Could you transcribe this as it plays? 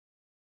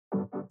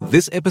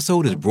This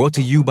episode is brought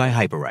to you by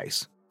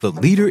Hyperice, the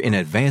leader in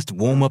advanced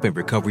warm-up and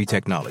recovery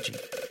technology.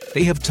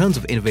 They have tons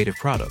of innovative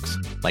products,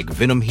 like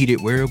Venom-heated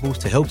wearables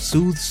to help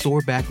soothe sore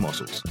back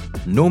muscles,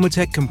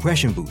 Normatec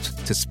compression boots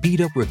to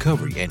speed up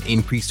recovery and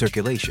increase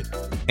circulation,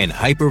 and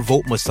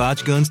Hypervolt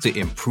massage guns to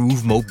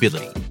improve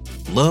mobility.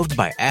 Loved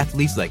by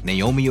athletes like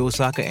Naomi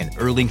Osaka and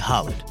Erling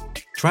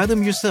Haaland. Try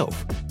them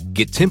yourself.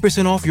 Get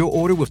 10% off your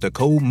order with the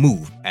code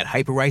MOVE at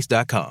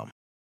hyperice.com.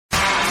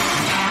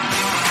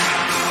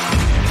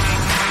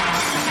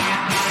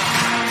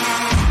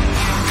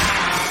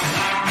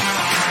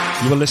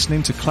 You are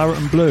listening to Claret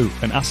and Blue,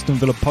 an Aston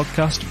Villa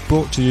podcast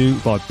brought to you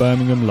by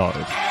Birmingham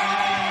Live.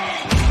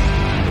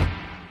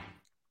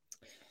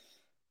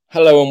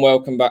 Hello and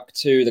welcome back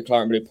to the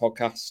Claret and Blue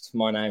podcast.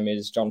 My name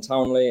is John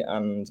Townley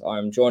and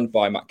I'm joined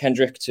by Matt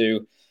Kendrick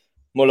to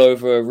mull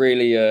over a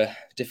really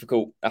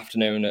difficult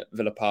afternoon at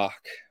Villa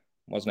Park,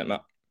 wasn't it,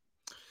 Matt?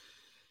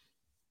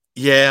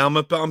 Yeah,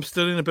 I'm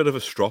still in a bit of a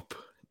strop,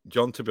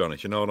 John, to be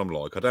honest. You know what I'm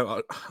like.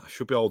 I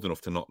should be old enough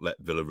to not let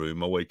Villa ruin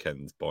my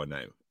weekends by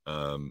now.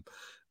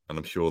 And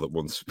I'm sure that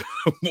once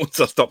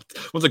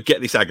I get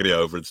this agony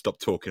over and stop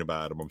talking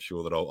about them, I'm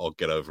sure that I'll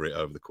get over it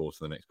over the course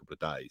of the next couple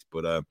of days.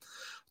 But I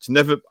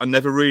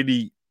never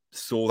really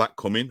saw that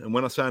coming. And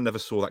when I say I never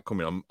saw that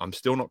coming, I'm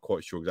still not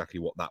quite sure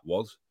exactly what that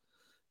was,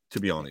 to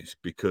be honest,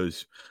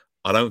 because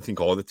I don't think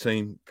either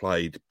team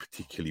played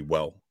particularly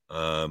well.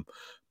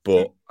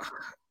 But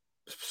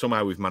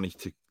somehow we've managed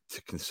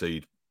to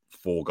concede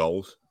 4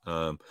 goals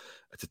at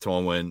a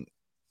time when,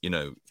 you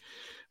know,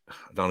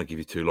 I don't want to give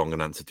you too long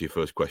an answer to your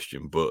first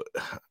question, but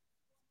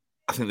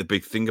I think the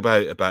big thing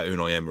about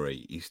Unai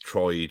Emery, he's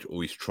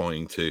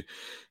trying to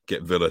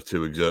get Villa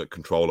to exert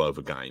control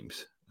over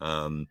games,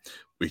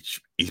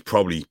 which is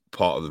probably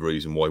part of the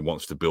reason why he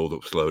wants to build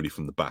up slowly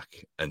from the back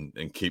and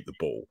keep the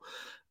ball.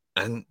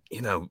 And,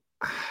 you know,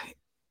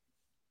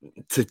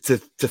 to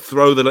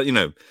throw the, you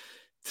know,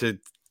 to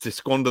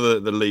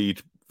squander the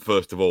lead,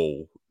 first of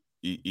all,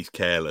 he's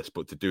careless,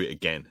 but to do it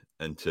again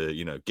and to,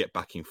 you know, get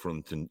back in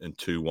front and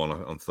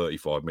 2-1 on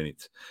 35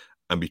 minutes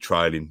and be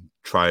trailing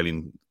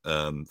 3-2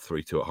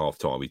 at half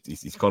time,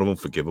 it's kind of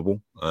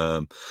unforgivable.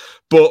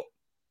 But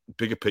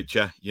bigger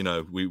picture, you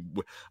know,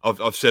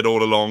 I've said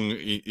all along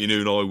in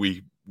Unai,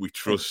 we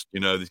trust,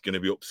 you know, there's going to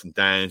be ups and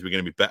downs. We're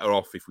going to be better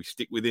off if we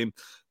stick with him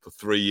for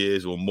 3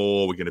 years or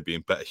more. We're going to be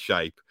in better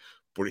shape.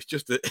 But it's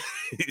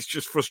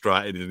just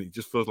frustrating, and it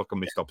just feels like a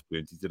missed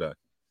opportunity today.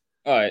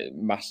 Oh,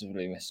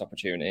 massively missed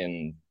opportunity,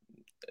 and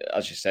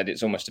as you said,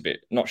 it's almost a bit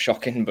not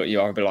shocking, but you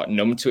are a bit like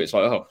numb to it. It's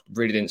like, oh,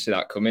 really didn't see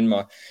that coming.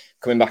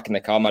 Coming back in the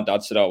car, my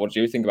dad said, "Oh, what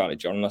do you think about it,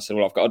 John?" And I said,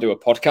 "Well, I've got to do a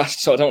podcast,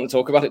 so I don't want to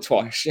talk about it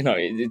twice." You know,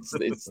 it's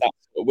that,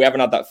 we haven't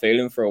had that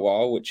feeling for a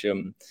while, which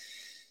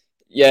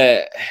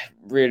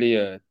really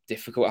a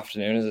difficult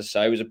afternoon. As I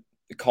say, it was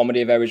a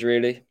comedy of errors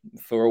really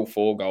for all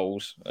 4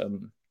 goals.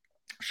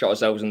 Shot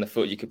ourselves in the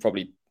foot. You could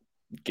probably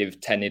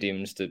give 10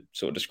 idioms to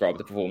sort of describe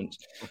the performance.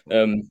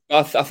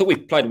 I thought we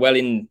played well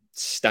in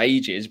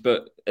stages,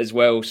 but as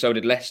well, so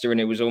did Leicester. And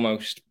it was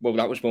almost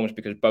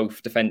because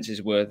both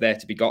defences were there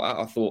to be got at.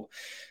 I thought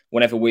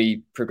whenever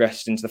we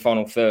progressed into the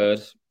final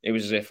third, it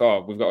was as if,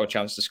 we've got a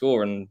chance to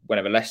score. And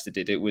whenever Leicester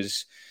did,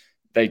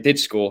 they did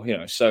score, you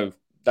know, so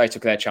they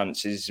took their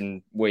chances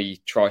and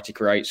we tried to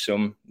create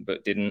some,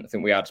 but didn't. I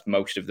think we had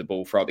most of the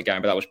ball throughout the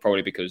game, but that was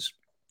probably because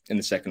in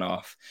the second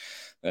half,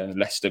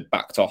 Leicester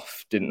backed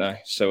off, didn't they?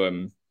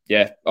 So,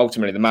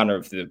 ultimately the manner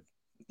of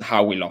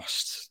how we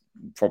lost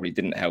probably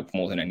didn't help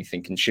more than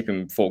anything. And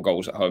shipping 4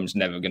 goals at home is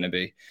never going to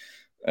be,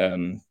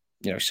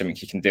 something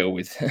you can deal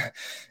with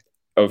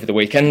over the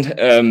weekend.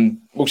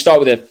 We'll start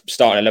with the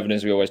starting 11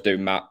 as we always do,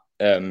 Matt.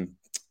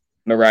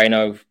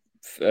 Moreno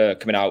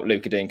coming out,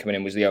 Luca Dean coming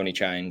in was the only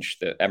change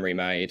that Emery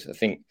made. I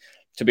think,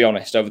 to be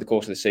honest, over the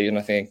course of the season,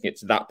 I think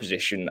it's that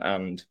position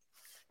and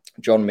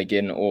John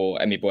McGinn or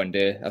Emi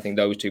Buendia. I think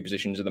those 2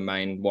 positions are the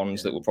main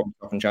ones that will probably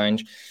chop and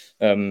change.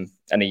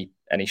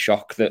 Any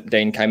shock that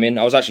Dean came in?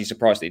 I was actually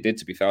surprised that he did,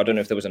 to be fair. I don't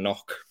know if there was a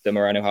knock that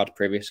Moreno had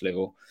previously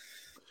or...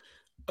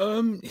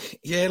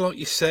 like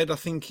you said, I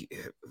think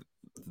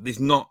there's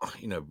not,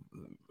 you know,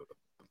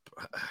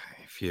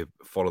 if you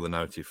follow the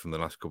narrative from the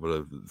last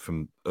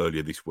from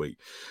earlier this week,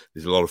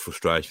 there's a lot of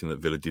frustration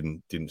that Villa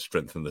didn't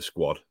strengthen the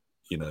squad,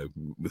 you know,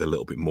 with a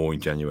little bit more in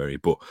January.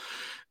 But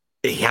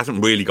he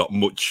hasn't really got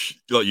much,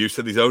 like you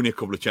said, there's only a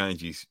couple of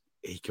changes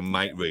he can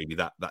make, really.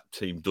 That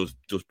team does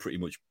pretty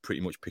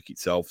much pick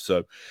itself.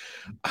 So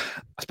I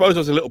suppose I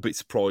was a little bit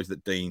surprised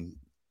that Dean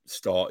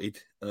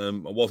started. I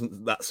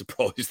wasn't that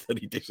surprised that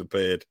he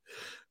disappeared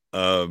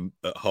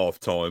at half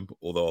time,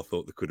 although I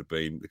thought there could have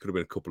been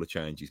a couple of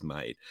changes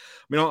made.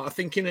 I mean, I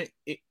think in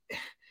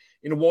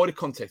a wider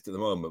context at the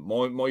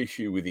moment, my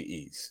issue with it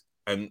is,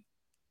 and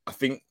I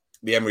think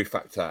the Emery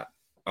factor,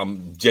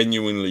 I'm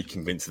genuinely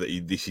convinced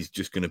that this is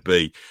just going to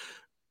be,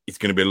 it's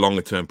going to be a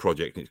longer term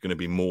project, and it's going to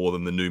be more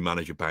than the new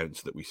manager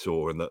bounce that we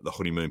saw in the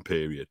honeymoon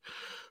period.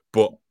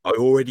 But I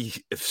already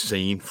have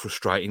seen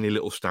frustratingly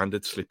little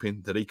standards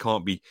slipping that he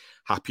can't be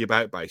happy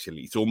about,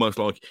 basically. It's almost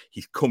like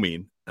he's come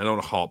in I don't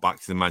want to hark back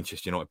to the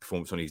Manchester United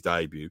performance on his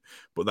debut,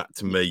 but that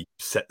to me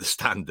set the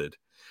standard.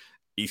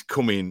 He's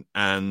come in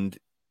and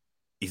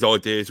his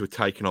ideas were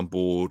taken on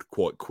board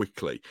quite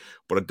quickly,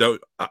 but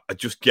I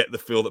just get the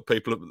feel that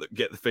people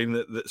get the feeling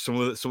that some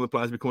of the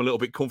players become a little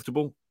bit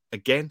comfortable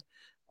again.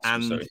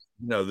 And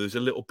there's a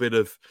little bit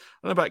of,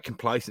 I don't know about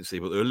complacency,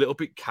 but they're a little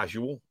bit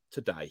casual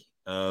today.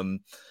 And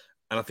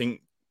I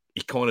think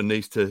he kind of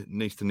needs to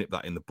nip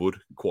that in the bud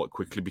quite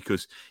quickly,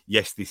 because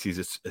yes, this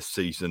is a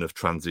season of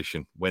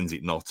transition. When's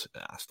it not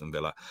at Aston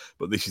Villa?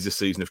 But this is a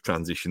season of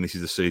transition. This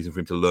is a season for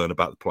him to learn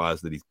about the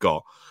players that he's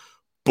got.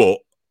 But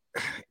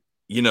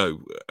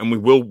and we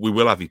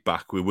will have his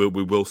back. We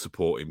will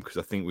support him, because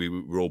I think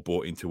we're all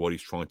bought into what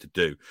he's trying to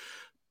do.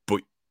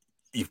 But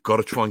you've got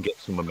to try and get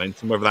some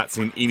momentum, whether that's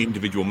in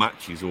individual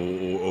matches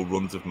or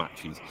runs of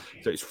matches.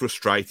 So it's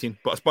frustrating.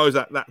 But I suppose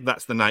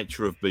that's the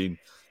nature of being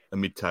a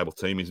mid-table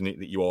team, isn't it?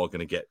 That you are going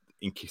to get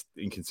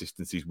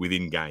inconsistencies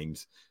within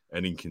games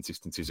and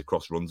inconsistencies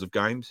across runs of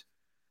games.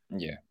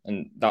 Yeah,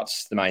 and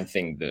that's the main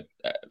thing that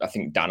I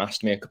think Dan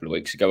asked me a couple of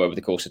weeks ago over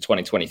the course of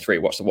 2023.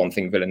 What's the one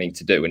thing Villa need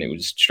to do? And it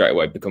was straight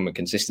away become a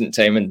consistent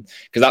team, and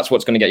because that's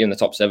what's going to get you in the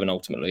top 7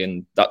 ultimately,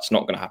 and that's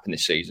not going to happen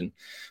this season.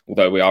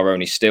 Although we are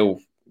only still,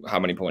 how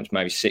many points?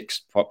 Maybe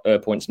 6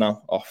 points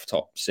now off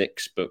top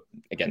 6, but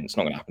again, it's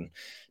not going to happen.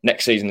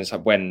 Next season is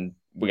when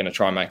we're going to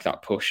try and make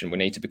that push, and we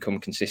need to become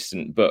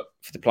consistent. But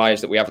for the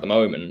players that we have at the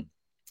moment,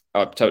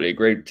 I totally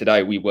agree.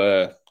 Today we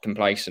were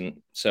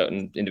complacent,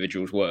 certain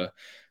individuals were.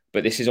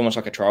 But this is almost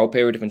like a trial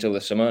period up until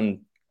the summer, and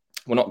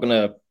we're not going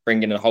to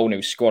bring in a whole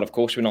new squad. Of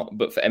course we're not.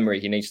 But for Emery,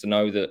 he needs to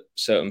know that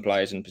certain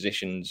players and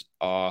positions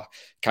are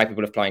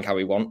capable of playing how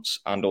he wants,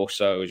 and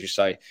also, as you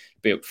say,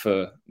 be up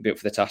for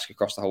the task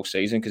across the whole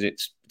season, because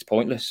it's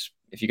pointless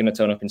if you're going to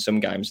turn up in some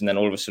games and then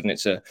all of a sudden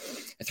it's a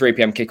 3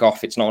 p.m.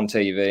 kickoff, it's not on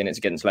TV, and it's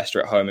against Leicester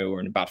at home who are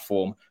in bad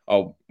form.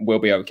 Oh, we'll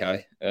be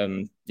okay.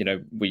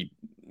 We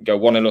go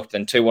 1-0 up,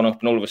 then 2-1 up,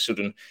 and all of a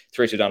sudden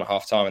 3-2 down at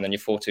half time, and then you're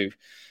 4-2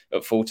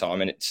 at full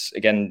time, and it's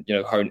again,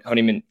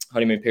 honeymoon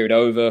period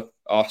over.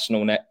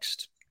 Arsenal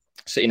next,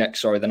 City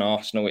next, then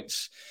Arsenal.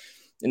 It's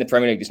in the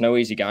Premier League. There's no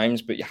easy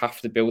games, but you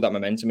have to build that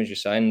momentum, as you're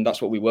saying. And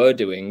that's what we were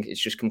doing.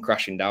 It's just come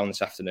crashing down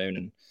this afternoon,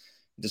 and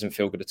it doesn't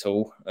feel good at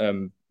all.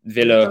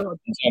 Villa. I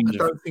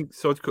don't think.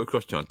 Sorry to cut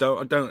across, John.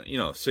 I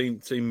don't.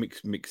 Seen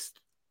mixed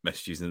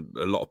messages, and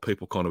a lot of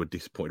people kind of were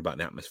disappointed about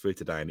the atmosphere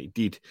today, and it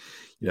did.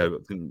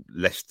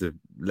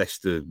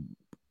 Leicester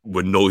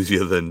were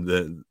noisier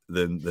than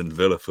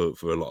Villa for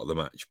a lot of the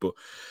match, but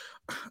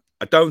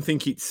I don't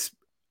think it's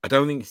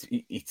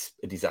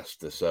a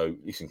disaster. So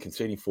listen,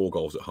 conceding 4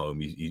 goals at home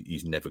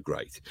is never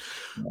great.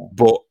 Yeah.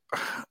 But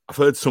I've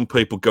heard some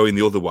people going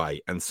the other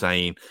way and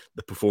saying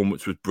the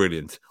performance was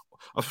brilliant.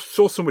 I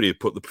saw somebody who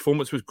put the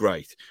performance was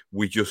great.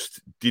 We just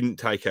didn't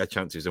take our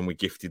chances and we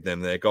gifted them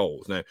their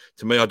goals. Now,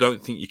 to me, I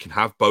don't think you can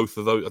have both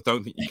of those. I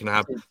don't think you can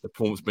have the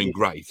performance being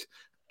great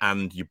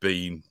and you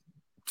being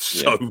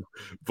so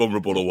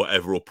vulnerable or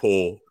whatever, or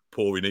poor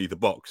in either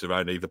box,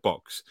 around either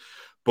box.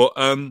 But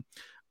I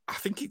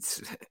think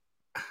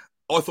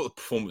I thought the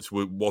performance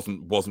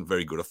wasn't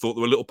very good. I thought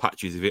there were little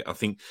patches of it. I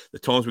think the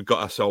times we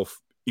got ourselves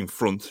in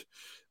front,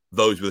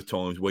 those were the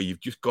times where you've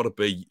just got to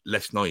be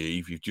less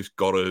naive. You've just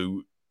got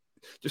to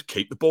just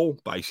keep the ball,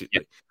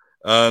 basically.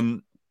 Yeah.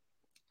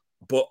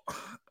 But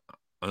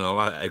I know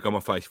I got my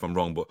face if I'm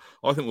wrong, but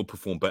I think we'll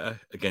perform better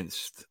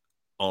against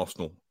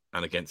Arsenal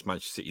and against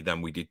Manchester City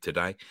than we did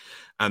today.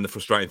 And the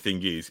frustrating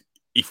thing is,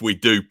 if we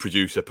do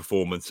produce a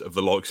performance of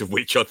the likes of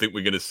which I think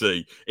we're going to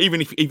see,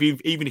 even if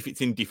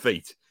it's in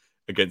defeat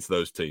against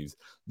those teams,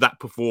 that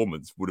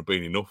performance would have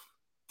been enough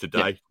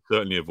today.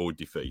 Certainly avoid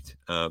defeat.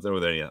 I don't know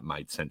whether any of that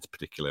made sense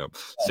particularly. I'm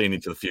seeing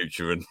into the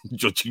future and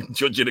judging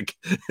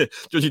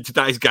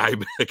today's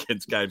game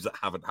against games that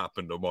haven't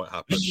happened or might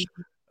happen.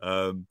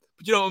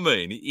 But you know what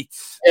I mean?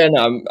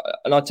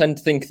 And I tend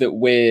to think that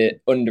we're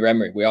under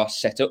Emery. We are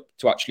set up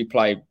to actually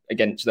play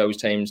against those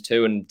teams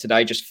too. And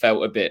today just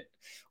felt a bit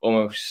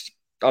almost,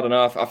 I don't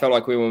know. I felt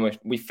like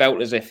we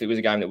felt as if it was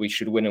a game that we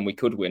should win and we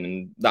could win,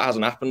 and that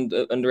hasn't happened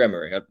under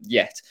Emery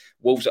yet.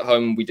 Wolves at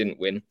home, we didn't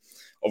win.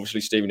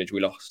 Obviously, Stevenage, we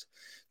lost.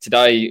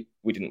 Today,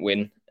 we didn't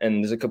win,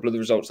 and there's a couple of the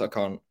results that I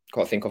can't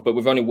quite think of. But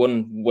we've only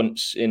won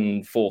once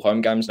in 4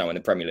 home games now in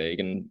the Premier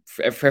League, and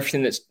for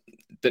everything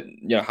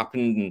that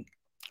happened and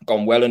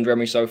gone well under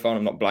Emery so far,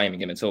 I'm not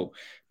blaming him at all.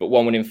 But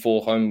 1 win in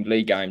 4 home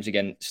league games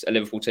against a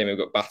Liverpool team who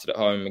got battered at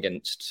home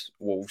against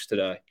Wolves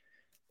today,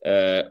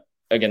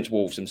 against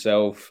Wolves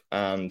themselves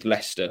and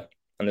Leicester,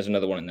 and there's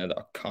another one in there that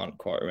I can't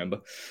quite remember.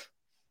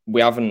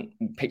 We haven't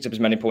picked up as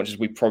many points as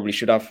we probably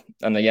should have.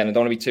 And again, I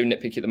don't want to be too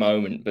nitpicky at the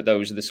moment, but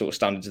those are the sort of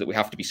standards that we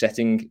have to be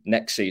setting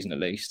next season at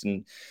least.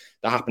 And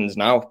that happens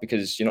now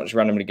because you're not just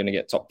randomly going to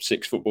get top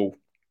 6 football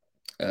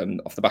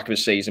off the back of a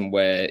season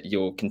where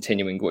you're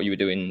continuing what you were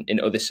doing in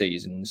other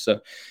seasons. So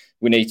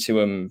we need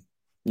to,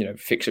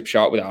 fix up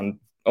sharp with that. And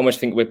almost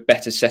think we're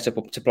better set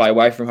up to play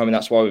away from home. And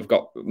that's why we've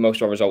got most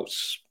of our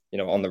results,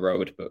 on the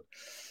road, but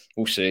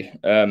we'll see.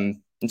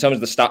 in terms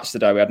of the stats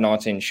today, we had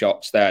 19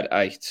 shots, they had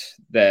 8.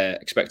 Their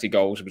expected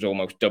goals was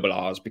almost double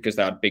ours because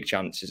they had big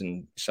chances,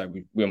 and so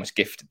we almost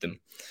gifted them.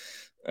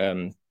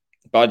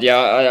 But yeah,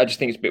 I just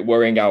think it's a bit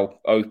worrying how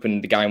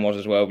open the game was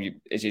as well.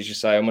 As you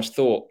just say, I almost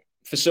thought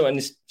for some, and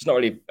it's not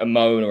really a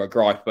moan or a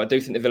gripe, but I do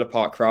think the Villa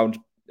Park crowd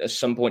at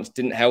some points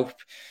didn't help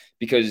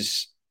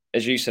because,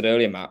 as you said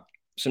earlier, Matt,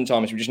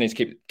 sometimes we just need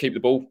to keep the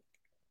ball,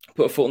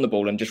 put a foot on the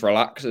ball and just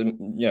relax,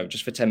 and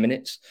just for 10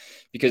 minutes,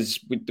 because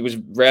there was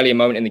rarely a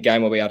moment in the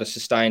game where we had a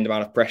sustained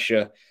amount of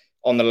pressure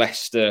on the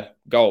Leicester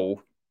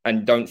goal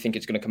and don't think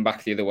it's going to come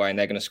back the other way and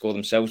they're going to score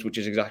themselves, which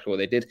is exactly what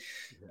they did.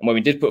 And when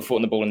we did put a foot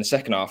on the ball in the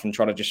second half and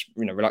try to just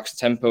relax the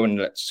tempo and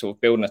let's sort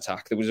of build an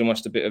attack, there was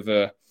almost a bit of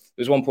a...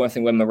 There was one point, I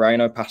think, when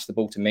Moreno passed the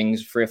ball to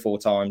Mings 3 or 4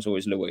 times, or it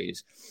was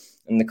Louise,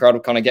 and the crowd were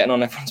kind of getting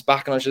on everyone's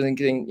back, and I was just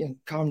thinking,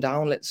 calm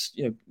down, let's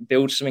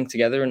build something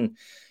together. And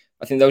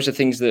I think those are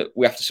things that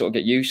we have to sort of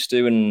get used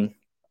to. And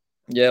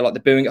yeah, like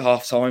the booing at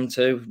half time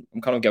too,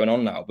 I'm kind of going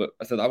on now, but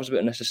I thought that was a bit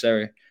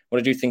unnecessary. What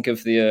did you think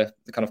of the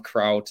kind of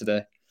crowd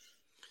today?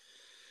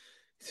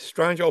 It's a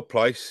strange old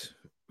place,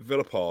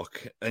 Villa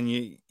Park, and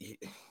it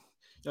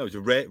was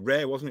a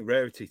rare, wasn't it?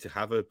 Rarity to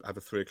have a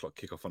 3 o'clock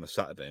kickoff on a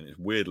Saturday, and it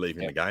was weird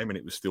leaving the game, and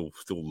it was still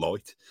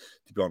light,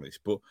 to be honest.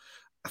 But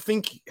I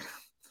think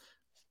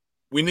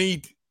we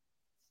need.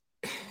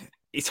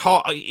 It's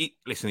hard.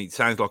 Listen, it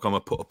sounds like I'm a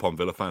put upon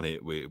Villa fan here,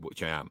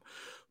 which I am,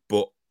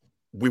 but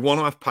we want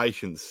to have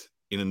patience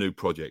in a new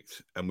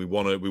project, and we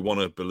want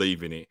to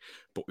believe in it.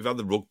 But we've had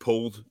the rug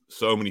pulled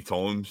so many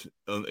times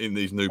in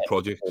these new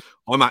projects.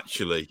 I'm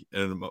actually,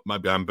 and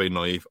maybe I'm being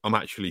naive, I'm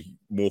actually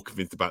more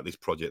convinced about this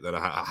project than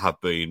I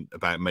have been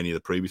about many of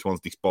the previous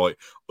ones, despite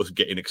us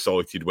getting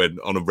excited when,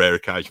 on a rare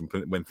occasion,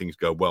 when things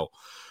go well.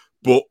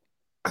 But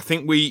I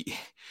think we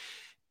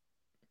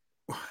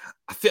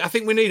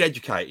need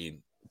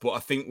educating. But I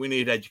think we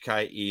need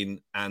educating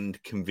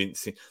and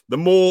convincing. The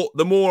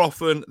more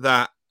often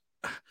that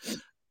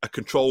a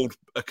controlled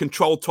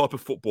type of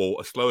football,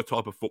 a slower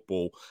type of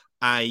football,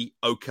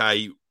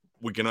 okay,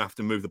 we're going to have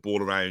to move the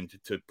ball around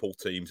to pull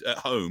teams at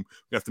home.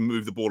 We have to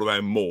move the ball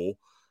around more,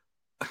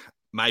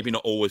 maybe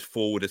not always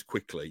forward as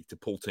quickly to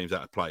pull teams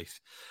out of place.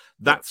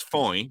 That's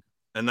fine,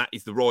 and that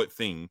is the right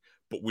thing.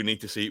 But we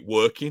need to see it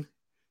working.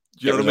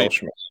 Do you know what I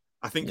mean?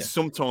 I think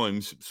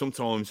sometimes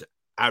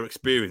our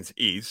experience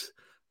is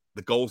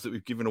the goals that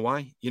we've given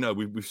away.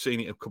 We've seen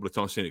it a couple of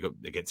times. Seen it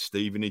against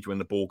Stevenage when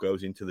the ball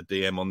goes into the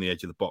DM on the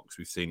edge of the box.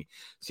 We've seen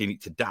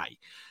it today.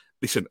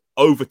 Listen,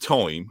 over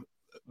time,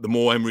 the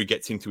more Emery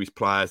gets into his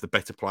players, the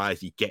better players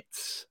he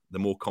gets, the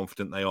more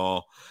confident they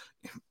are.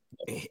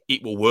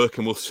 It will work,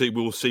 and we'll see.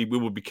 We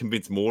will be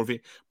convinced more of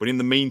it. But in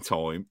the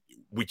meantime,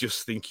 we're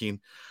just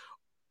thinking.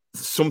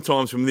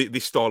 Sometimes from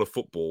this style of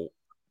football,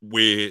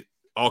 we're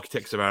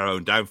architects of our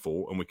own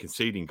downfall, and we're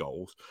conceding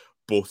goals.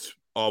 But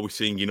are we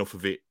seeing enough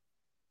of it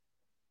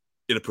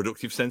in a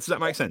productive sense? Does that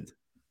make sense?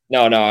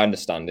 No, I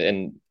understand it.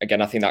 And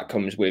again, I think that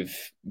comes with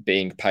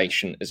being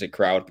patient as a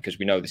crowd, because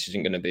we know this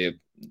isn't going to be a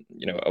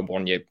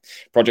 1-year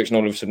project, and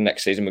all of a sudden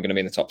next season we're going to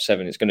be in the top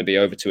 7. It's going to be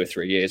over 2 or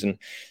 3 years. And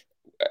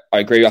I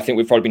agree. I think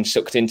we've probably been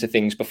sucked into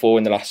things before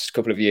in the last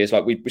couple of years.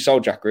 Like we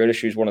sold Jack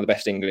Grealish, who's one of the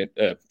best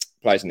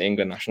players in the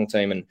England national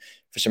team, and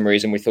for some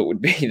reason we thought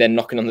would be then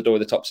knocking on the door of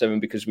the top 7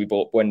 because we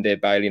bought Buendia,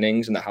 Bailey and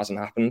Ings, and that hasn't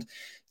happened.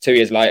 2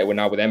 years later, we're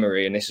now with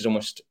Emery, and this is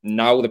almost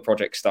now the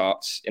project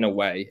starts in a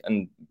way.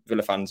 And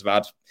Villa fans have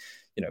had,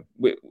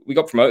 we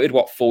got promoted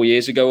 4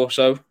 years ago or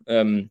so.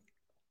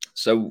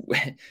 So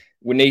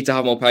we need to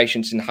have more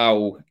patience in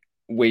how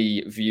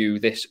we view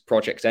this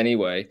project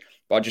anyway.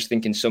 But I just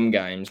think in some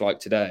games like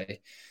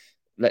today,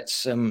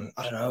 let's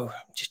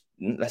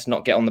let's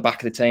not get on the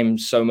back of the team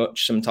so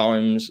much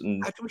sometimes.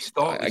 And how do we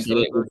start?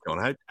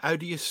 John? How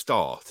do you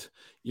start?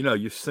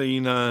 You've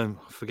seen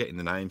forgetting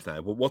the names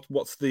now. But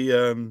what's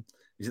the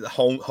is it the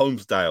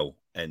Holmesdale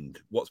end?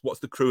 What's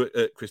the crew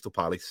at Crystal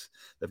Palace?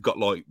 They've got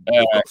I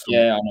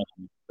know.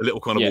 A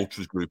little kind of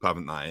ultras group,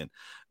 haven't they?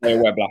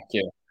 And we're black,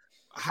 yeah.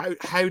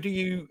 How do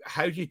you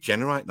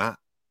generate that?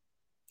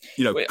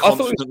 I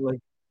Constantly.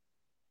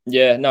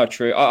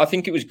 True. I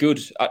think it was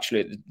good,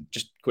 actually,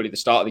 just quickly at the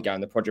start of the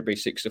game, the Project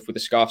B6 stuff with the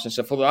scarves and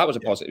stuff. I thought that was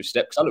a positive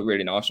step because that looked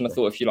really nice. And I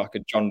thought if you're like a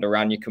John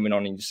Duran, you're coming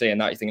on and you're seeing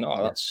that, you're thinking,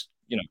 that's,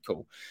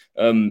 cool.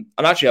 And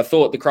actually, I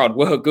thought the crowd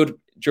were good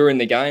during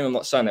the game. I'm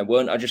not saying they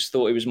weren't. I just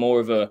thought it was more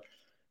of a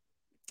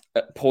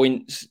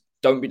point.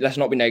 Let's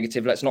not be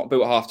negative. Let's not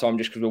boot at half-time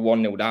just because we're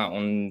 1-0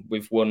 down.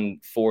 We've won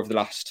 4 of the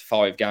last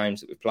 5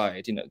 games that we've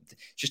played. It's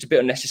just a bit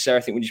unnecessary.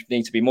 I think we just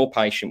need to be more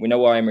patient. We know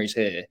why Emery's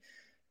here.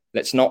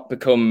 Let's not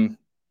become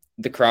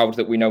the crowd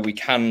that we know we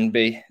can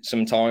be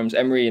sometimes.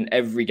 Emery in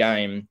every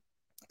game,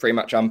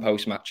 pre-match and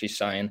post-match, he's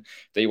saying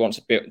that he wants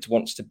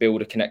to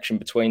build a connection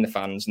between the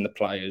fans and the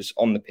players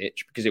on the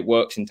pitch because it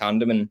works in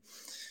tandem.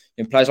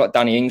 And players like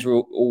Danny Ings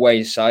will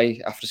always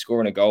say after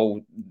scoring a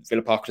goal,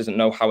 Villa Park doesn't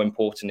know how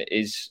important it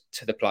is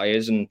to the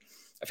players. And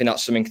I think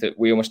that's something that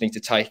we almost need to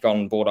take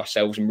on board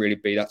ourselves and really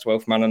be that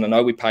 12th man. And I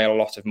know we pay a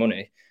lot of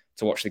money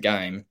to watch the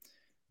game,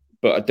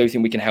 but I do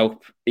think we can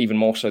help even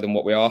more so than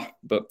what we are.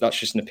 But that's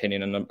just an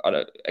opinion. And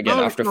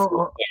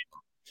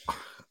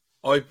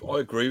I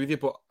agree with you,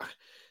 but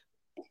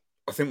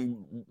I think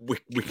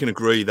we can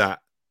agree that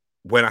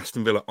when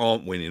Aston Villa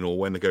aren't winning or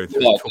when they're going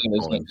through tough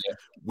times,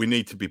 we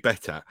need to be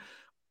better.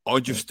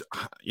 I've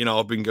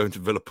been going to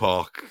Villa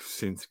Park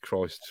since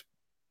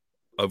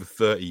over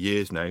 30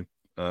 years now,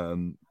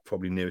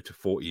 probably nearer to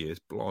 40 years.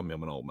 Blimey,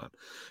 I'm an old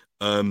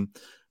man.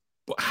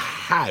 But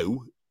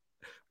how?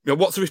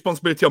 What's the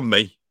responsibility on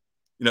me?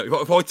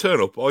 If I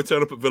turn up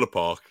at Villa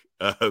Park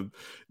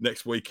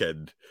next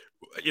weekend.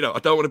 I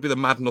don't want to be the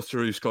mad nutter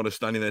who's kind of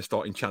standing there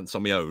starting chants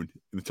on my own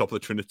in the top of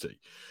the Trinity.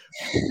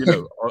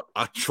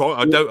 I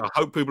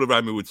hope people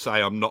around me would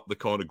say I'm not the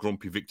kind of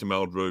grumpy Victor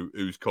Meldrew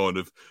who's kind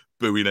of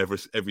booing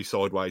every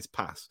sideways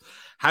pass.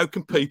 How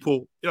can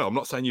people, I'm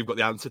not saying you've got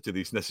the answer to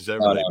this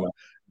necessarily, but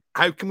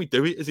how can we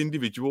do it as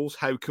individuals?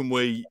 How can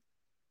we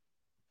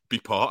be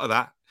part of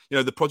that?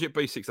 The Project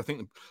B6, I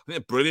think they're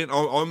brilliant.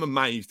 I'm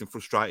amazed and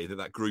frustrated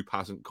that group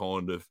hasn't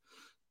kind of,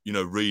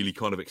 really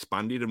kind of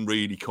expanded and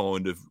really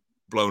kind of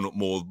blown up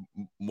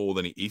more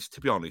than it is,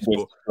 to be honest.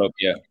 But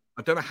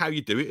I don't know how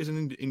you do it as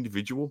an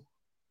individual.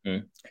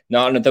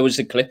 No, there was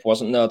a clip,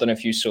 wasn't there? I don't know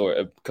if you saw it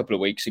a couple of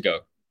weeks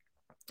ago.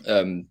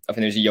 I think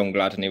there was a young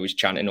lad and he was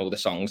chanting all the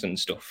songs and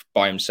stuff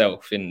by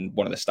himself in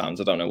one of the stands.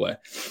 I don't know where.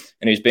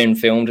 And he was being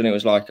filmed and it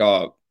was like,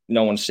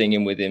 no one's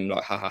singing with him,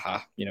 like, ha, ha,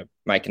 ha,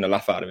 making a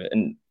laugh out of it.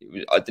 And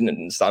I didn't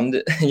understand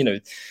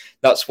it.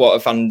 That's what a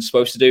fan's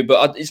supposed to do.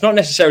 But it's not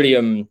necessarily,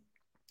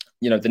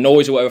 the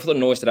noise or whatever. I thought the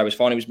noise today was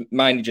fine. It was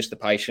mainly just the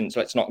patience.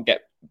 Let's not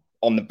get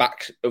on the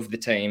back of the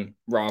team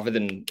rather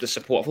than the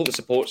support. I thought the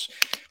support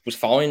was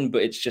fine,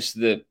 but it's just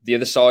the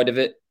other side of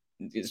it.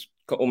 It's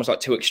almost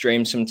like two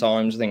extremes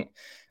sometimes, I think.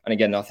 And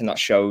again, I think that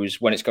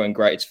shows when it's going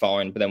great, it's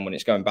fine. But then when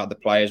it's going bad, the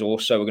players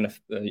also are going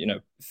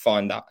to,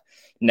 find that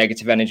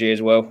negative energy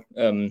as well.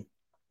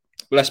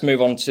 Let's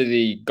move on to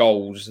the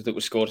goals that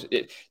were scored.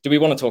 Do we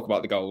want to talk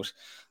about the goals?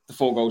 The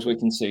 4 goals we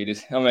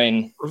conceded. I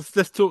mean,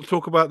 let's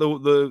talk about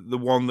the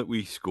one that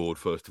we scored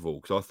first of all,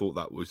 because I thought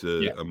that was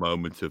a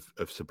moment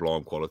of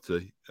sublime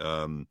quality.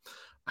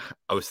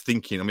 I was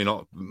thinking,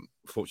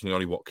 fortunately,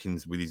 Ollie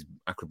Watkins with his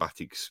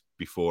acrobatics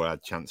before I had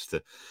a chance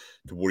to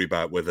worry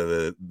about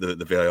whether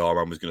the VAR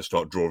man was going to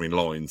start drawing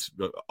lines.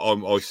 But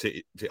I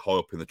sit high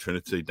up in the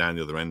Trinity, down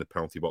the other end, the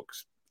penalty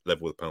box,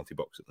 level with the penalty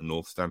box at the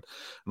North Stand,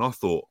 and I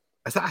thought,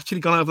 has that actually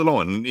gone over the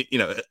line? And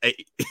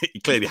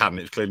it clearly hadn't.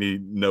 It's clearly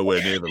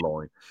nowhere near the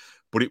line.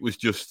 But it was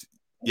just,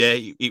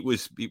 it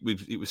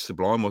was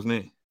sublime, wasn't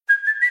it?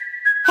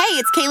 Hey,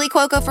 it's Kaylee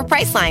Cuoco for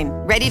Priceline.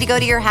 Ready to go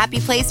to your happy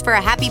place for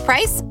a happy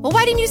price? Well,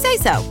 why didn't you say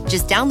so?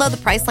 Just download the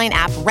Priceline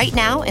app right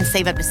now and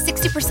save up to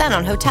 60%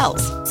 on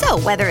hotels. So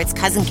whether it's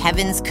Cousin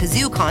Kevin's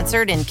Kazoo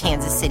Concert in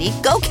Kansas City,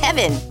 go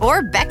Kevin,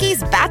 or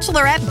Becky's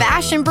Bachelorette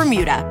Bash in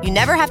Bermuda, you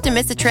never have to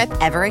miss a trip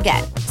ever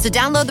again. So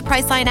download the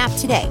Priceline app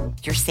today.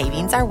 Your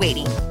savings are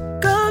waiting.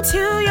 Go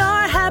to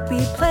your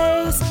happy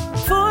place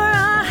for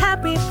a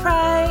happy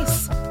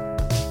price.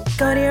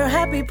 Go to your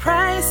happy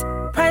price,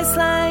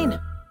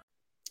 Priceline.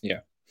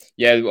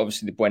 Yeah,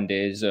 obviously the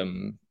Buendia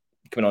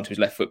coming onto his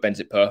left foot bends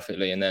it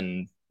perfectly, and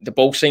then the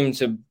ball seemed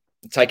to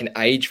take an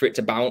age for it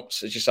to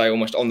bounce, as you say,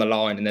 almost on the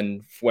line, and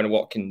then when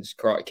Watkins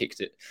karate kicked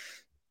it,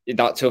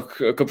 that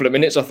took a couple of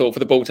minutes, I thought, for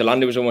the ball to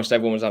land. It was almost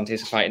everyone was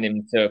anticipating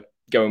him to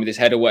go in with his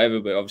head or whatever,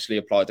 but obviously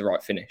applied the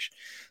right finish.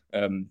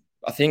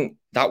 I think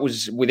that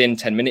was within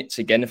 10 minutes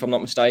again, if I'm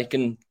not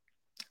mistaken.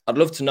 I'd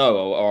love to know,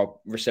 or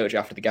research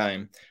after the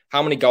game,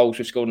 how many goals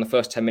we've scored in the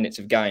first 10 minutes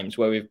of games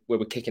where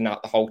we're kicking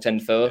out the whole 10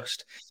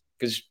 first.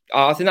 Because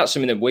I think that's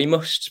something that we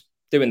must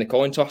do in the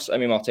coin toss.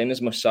 Emi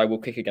Martinez must say we'll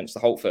kick against the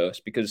Holt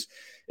first, because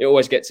it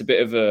always gets a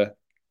bit of a,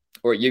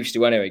 or it used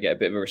to anyway, get a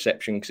bit of a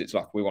reception because it's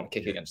like we want to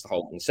kick against the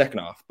Holt in the second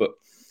half. But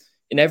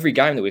in every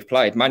game that we've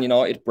played, Man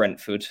United,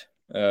 Brentford,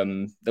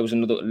 there was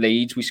another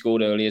Leeds we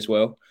scored early as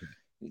well.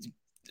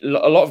 A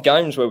lot of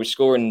games where we're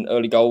scoring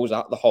early goals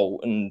at the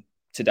Holt, and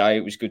today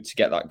it was good to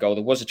get that goal.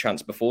 There was a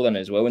chance before then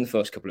as well in the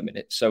first couple of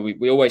minutes. So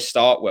we always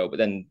start well, but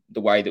then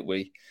the way that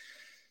we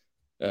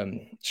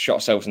shot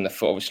ourselves in the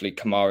foot, obviously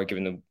Kamara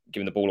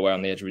giving the ball away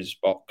on the edge of his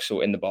box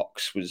or in the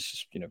box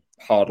was,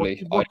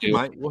 hardly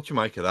ideal. What do you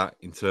make of that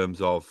in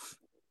terms of,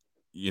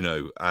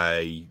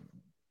 a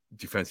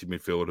defensive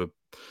midfielder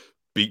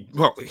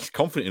he's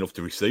confident enough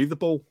to receive the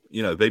ball.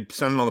 They're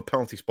standing on the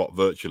penalty spot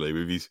virtually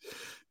with his,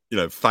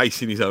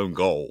 facing his own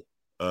goal.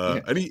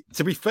 And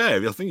to be fair,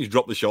 I think he's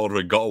dropped the shoulder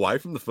and got away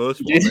from the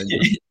first one.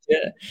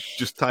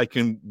 Just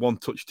taken one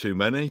touch too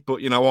many. But,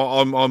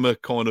 I'm a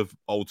kind of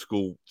old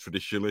school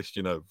traditionalist,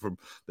 from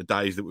the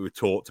days that we were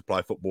taught to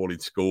play football in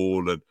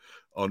school and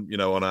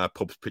on our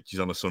pub's pitches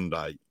on a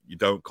Sunday. You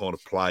don't kind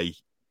of play,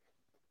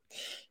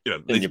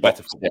 there's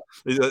better football.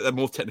 There's a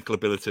more technical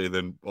ability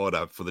than I'd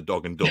have for the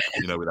dog and duck,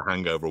 with a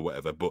hangover or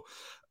whatever. But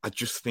I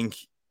just think,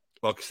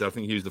 like I said, I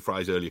think you used the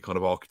phrase earlier, kind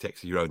of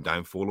architects of your own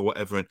downfall or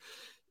whatever. And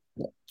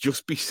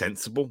just be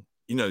sensible.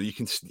 You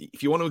can,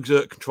 if you want to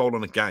exert control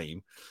on a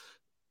game,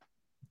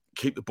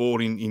 keep the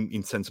ball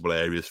in sensible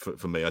areas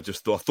for me. I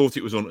thought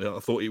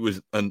it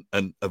was an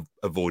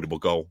avoidable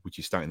goal, which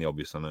is stating the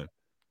obvious. I know.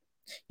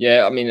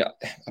 Yeah, I mean,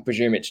 I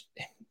presume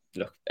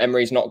look,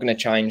 Emery's not going to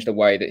change the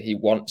way that he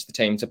wants the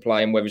team to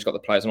play and whether he's got the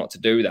players or not to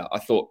do that. I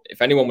thought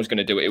if anyone was going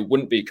to do it, it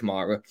wouldn't be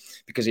Kamara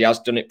because he has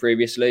done it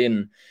previously.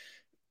 And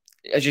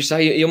as you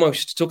say, he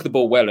almost took the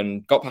ball well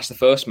and got past the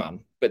first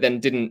man, but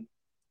then didn't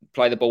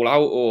play the ball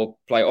out or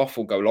play it off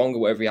or go long or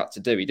whatever he had to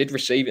do. He did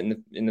receive it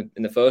in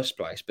the first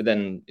place, but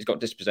then he's got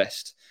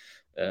dispossessed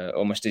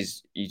almost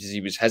as he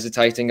was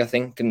hesitating, I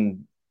think.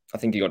 And I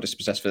think he got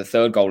dispossessed for the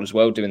third goal as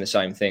well, doing the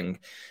same thing.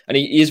 And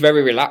he is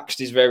very relaxed.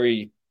 He's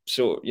very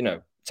sort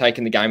of,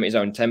 taking the game at his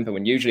own tempo.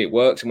 And usually it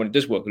works. And when it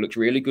does work, it looks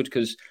really good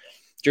because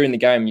during the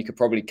game, you could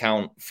probably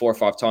count 4 or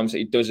 5 times that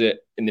he does it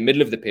in the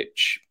middle of the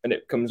pitch and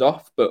it comes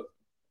off. But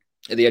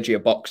at the edge of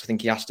your box, I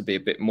think he has to be a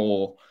bit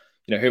more,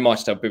 who am I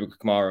to tell Boubacar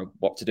Kamara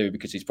what to do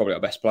because he's probably our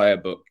best player.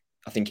 But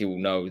I think he will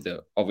know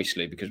that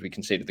obviously because we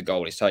conceded the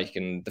goal, he's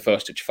taken the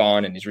first touch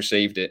fine and he's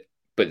received it.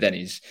 But then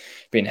he's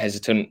being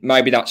hesitant.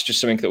 Maybe that's just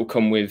something that will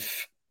come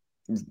with,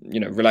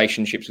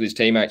 relationships with his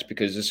teammates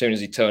because as soon as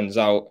he turns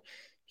out,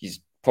 he's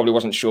probably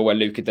wasn't sure where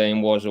Luka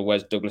Dean was or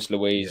where's Douglas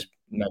Luiz.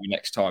 Yeah. Maybe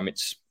next time it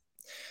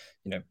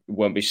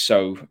won't be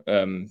so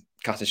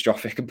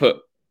catastrophic.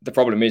 But the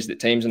problem is that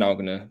teams are now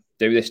going to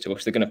do this to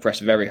us. They're going to press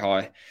very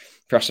high,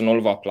 press on all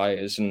of our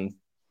players. And,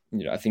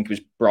 I think it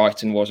was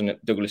Brighton, wasn't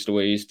it? Douglas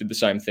Luiz did the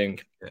same thing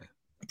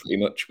pretty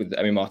much with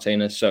Emi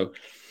Martinez. So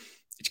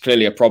it's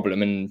clearly a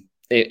problem. And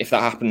if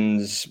that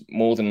happens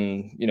more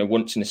than,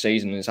 once in a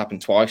season, and it's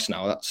happened twice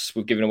now,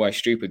 we've given away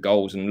stupid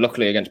goals. And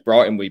luckily against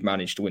Brighton, we've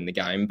managed to win the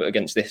game. But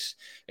against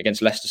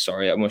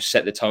Leicester, it almost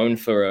set the tone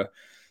for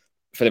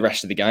the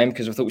rest of the game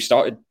because I thought we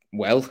started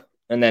well.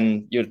 And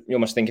then you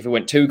almost think if we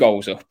went 2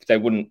 goals up, they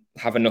wouldn't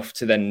have enough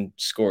to then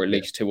score at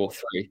least 2 or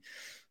 3.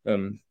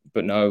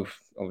 But no,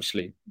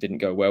 obviously didn't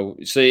go well.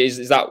 So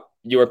is that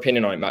your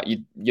opinion on it, Matt?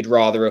 You'd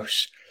rather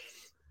us,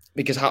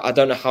 because I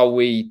don't know how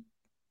we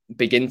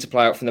begin to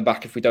play out from the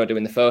back if we don't do it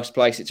in the first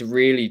place. It's a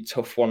really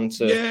tough one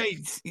to... Yeah,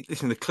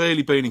 listen, they're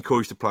clearly being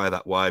encouraged to play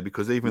that way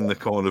because even the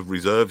kind of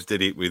reserves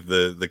did it with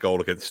the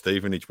goal against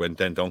Stevenage when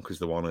Dendonker's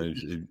the one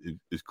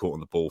who's caught on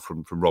the ball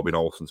from Robin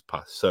Olsen's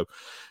pass. So,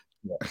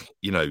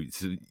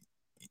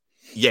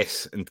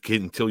 yes,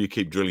 until you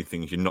keep drilling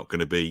things, you're not going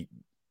to be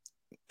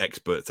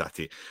experts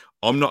at it.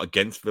 I'm not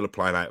against Villa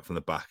playing out from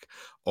the back.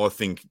 I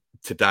think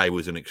today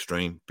was an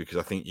extreme because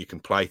I think you can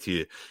play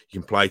to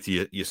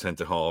your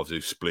centre halves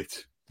who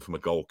split from a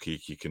goal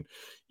kick. You can,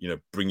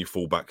 bring your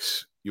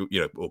fullbacks,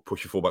 or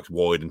push your fullbacks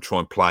wide and try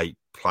and play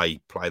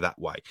that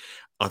way.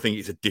 I think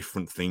it's a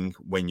different thing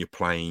when you're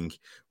playing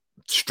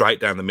straight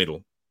down the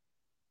middle.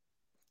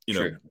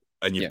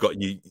 And you've got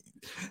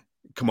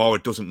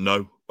Kamara doesn't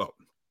know. Well,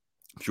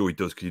 I'm sure he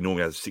does because he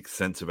normally has a sixth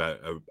sense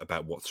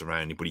about what's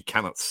around him, but he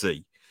cannot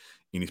see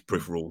in his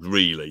peripherals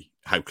really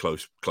how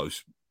close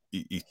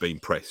he's being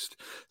pressed.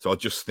 So I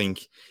just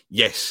think,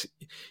 yes,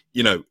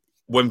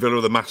 when Villa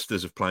are the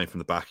masters of playing from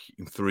the back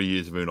in 3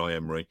 years of Unai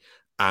Emery,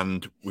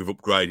 and we've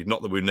upgraded,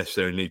 not that we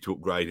necessarily need to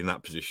upgrade in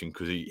that position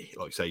because he,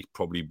 like I say, he's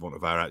probably one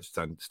of our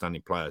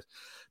outstanding players.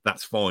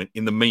 That's fine.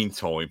 In the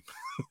meantime,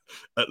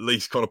 at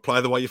least kind of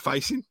play the way you're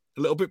facing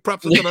a little bit.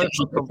 Perhaps I don't know.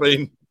 I'm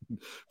being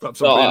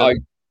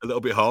a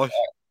little bit harsh.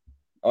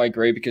 I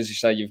agree because you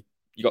say you've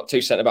got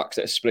 2 centre backs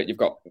that are split. You've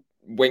got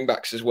wing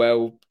backs as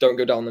well. Don't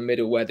go down the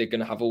middle where they're going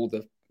to have all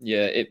the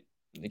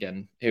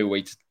again. Who are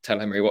we to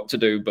tell Emery what to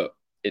do? But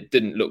it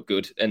didn't look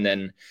good. And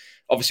then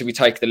obviously we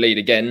take the lead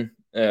again.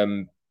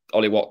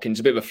 Ollie Watkins,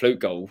 a bit of a fluke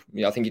goal.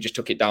 I think he just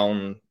took it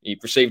down. He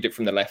received it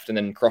from the left and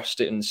then crossed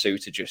it, and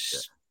Suter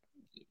just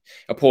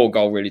a poor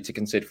goal really to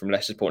consider from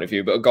Leicester's point of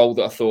view. But a goal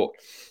that I thought,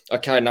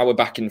 okay, now we're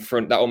back in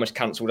front. That almost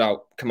cancelled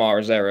out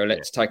Kamara's error.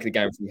 Let's take the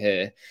game from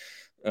here.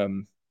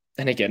 And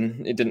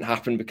again, it didn't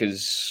happen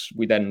because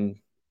we then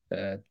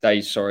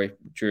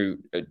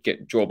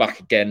draw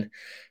back again.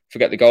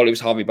 Forget the goal. It was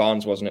Harvey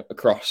Barnes, wasn't it?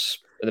 Across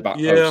at the back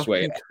post.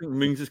 I think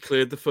Mings has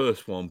cleared the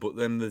first one, but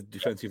then the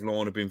defensive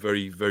line have been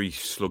very, very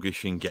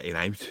sluggish in getting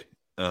out.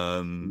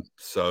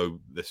 So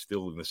they're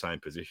still in the same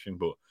position,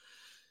 but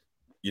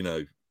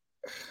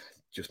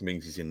just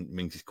Mings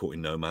is caught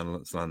in no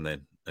man's land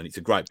then, and it's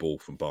a great ball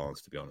from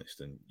Barnes, to be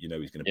honest. And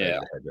he's going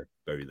to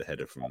bury the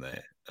header from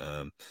there.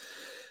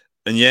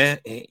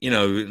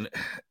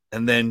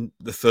 And then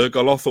the third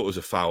goal I thought was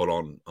a foul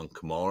on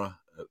Kamara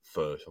at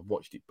first. I've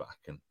watched it back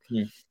and.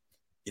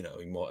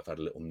 He might have had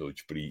a little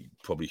nudge, but he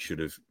probably should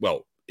have.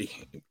 Well, he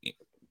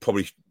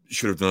probably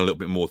should have done a little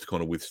bit more to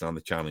kind of withstand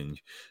the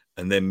challenge.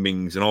 And then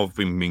Mings, and I've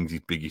been Mings'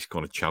 biggest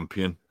kind of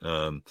champion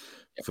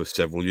for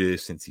several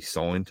years since he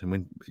signed. I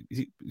mean,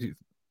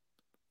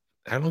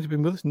 how long has he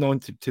been with us?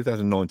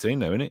 2019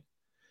 now, isn't it?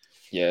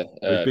 Yeah,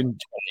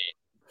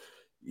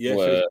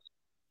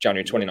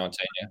 January 2019.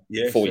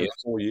 Yeah, 4 years.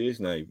 4 years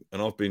now,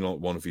 and I've been like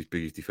one of his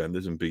biggest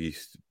defenders and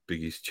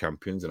biggest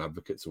champions and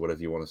advocates, or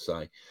whatever you want to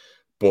say.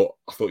 But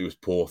I thought he was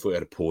poor. I thought he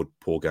had a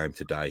poor game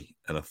today,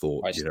 and I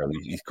thought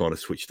he's kind of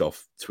switched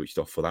off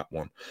for that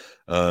one.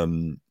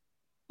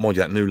 mind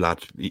you, that new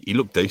lad, he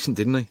looked decent,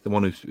 didn't he? The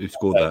one who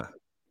scored that.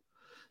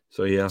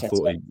 So yeah,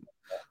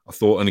 I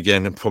thought, and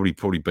again, I'm probably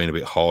being a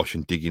bit harsh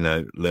and digging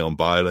out Leon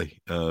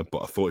Bailey,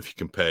 but I thought if you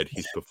compared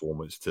his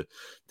performance to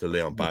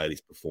Leon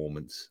Bailey's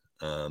performance,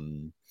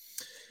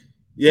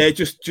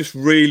 just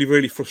really,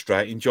 really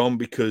frustrating, John,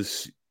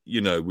 because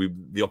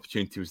the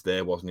opportunity was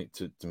there, wasn't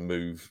it, to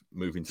move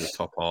into the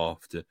top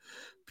half, to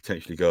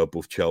potentially go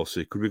above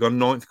Chelsea. Could we go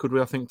 9th? Could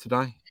we? I think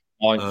today.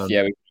 9th,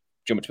 we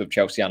jumped above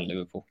Chelsea and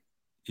Liverpool.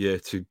 Yeah,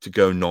 to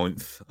go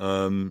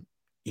 9th.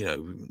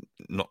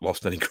 Not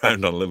lost any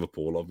ground on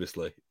Liverpool,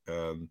 obviously.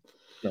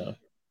 No.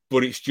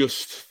 But it's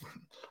just,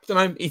 I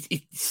don't know.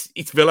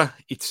 It's Villa.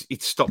 It's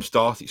stop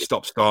start. It's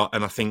stop start.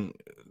 And I think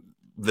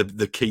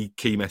the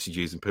key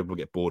messages, and people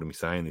get bored of me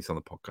saying this on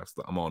the podcast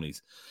that I'm on,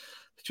 is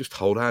just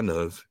hold our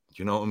nerve.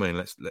 Do you know what I mean?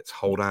 Let's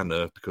hold our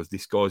nerve, because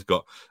this guy's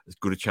got as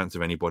good a chance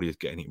of anybody as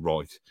getting it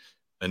right.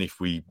 And if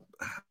we,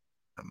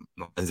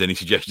 not there's any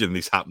suggestion of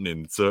this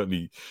happening,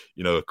 certainly,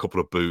 a couple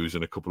of boos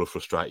and a couple of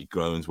frustrated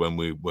groans when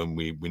we're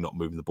not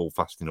moving the ball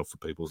fast enough for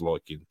people's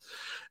liking.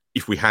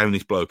 If we hound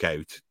this bloke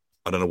out,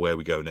 I don't know where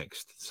we go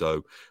next.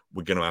 So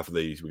we're going to have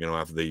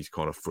these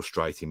kind of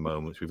frustrating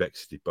moments. We've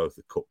exited both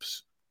the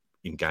cups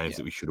in games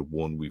that we should have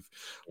won. We've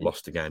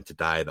lost a game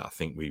today that I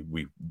think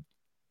we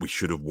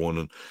should have won.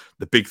 And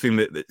the big thing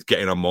that's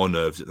getting on my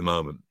nerves at the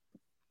moment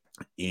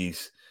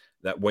is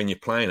that when you're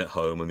playing at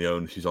home and the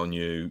onus is on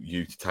you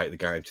to take the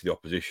game to the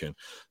opposition,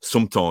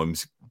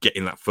 sometimes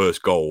getting that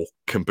first goal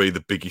can be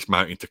the biggest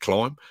mountain to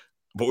climb.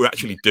 But we're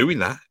actually doing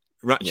that.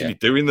 We're actually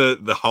doing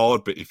the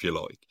hard bit, if you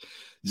like.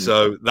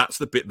 So that's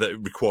the bit that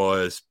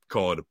requires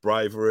kind of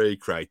bravery,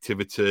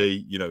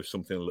 creativity,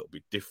 something a little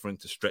bit different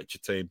to stretch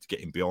your team, to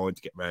get in behind,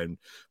 to get round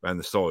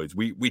the sides.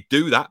 We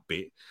do that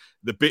bit.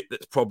 The bit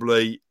that's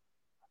probably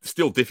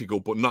still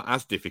difficult, but not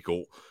as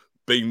difficult,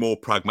 being more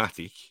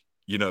pragmatic,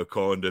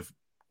 kind of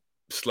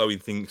slowing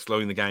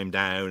the game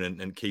down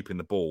and keeping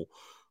the ball.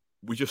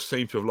 We just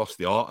seem to have lost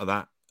the art of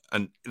that.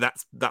 And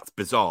that's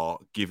bizarre,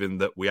 given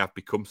that we have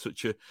become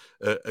such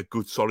a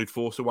good, solid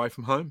force away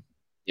from home.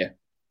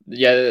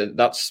 Yeah,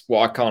 that's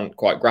what I can't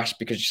quite grasp,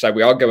 because you say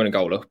we are going a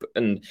goal up,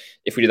 and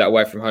if we do that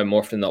away from home, more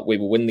often than not, we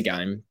will win the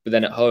game. But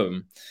then at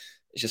home,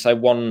 it's just like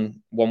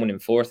one win in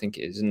 4, I think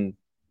it is, and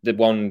the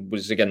one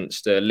was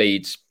against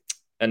Leeds.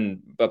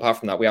 But apart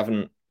from that, we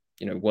haven't,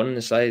 won.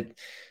 To say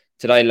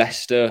today,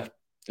 Leicester,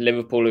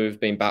 Liverpool, who have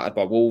been battered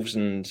by Wolves,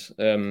 and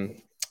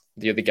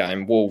the other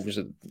game, Wolves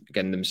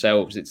again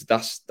themselves.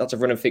 That's a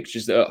run of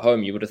fixtures that at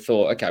home you would have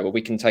thought, okay, well,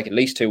 we can take at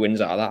least 2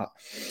 wins out of that.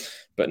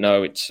 But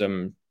no, it's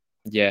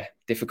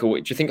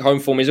difficult. Do you think home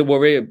form is a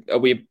worry? Are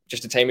we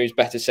just a team who's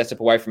better set up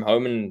away from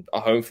home, and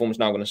our home form's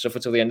now going to suffer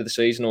till the end of the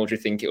season? Or do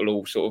you think it will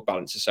all sort of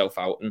balance itself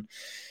out and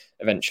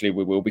eventually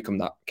we will become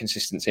that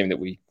consistent team that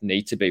we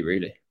need to be,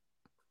 really?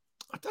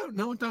 I don't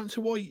know. I don't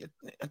see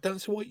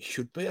why it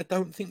should be. I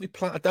don't think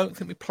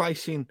we're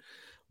placing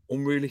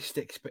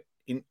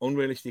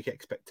unrealistic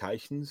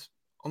expectations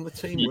on the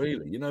team,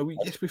 really.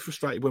 We're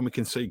frustrated when we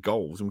concede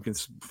goals, and we're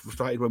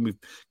frustrated when we've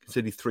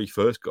conceded 3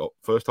 first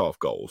half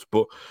goals.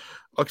 But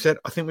like I said,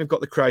 I think we've got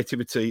the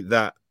creativity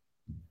that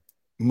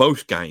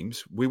most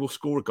games we will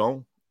score a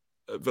goal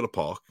at Villa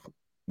Park.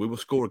 We will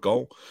score a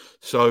goal.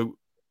 So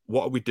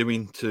what are we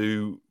doing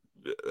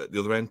at the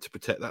other end to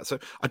protect that? So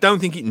I don't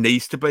think it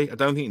needs to be. I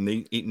don't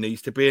think it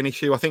needs to be an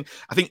issue. I think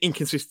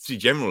inconsistency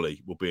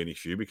generally will be an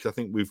issue, because I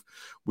think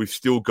we've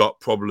still got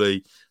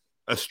probably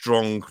a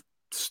strong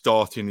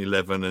starting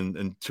 11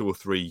 and 2 or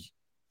 3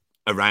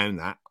 around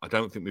that. I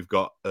don't think we've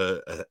got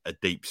a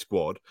deep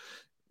squad.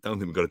 I don't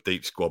think we've got a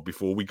deep squad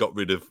before we got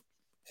rid of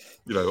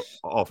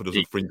half a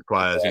dozen fringe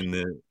players in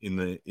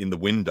the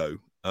window.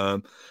 I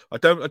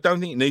don't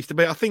think it needs to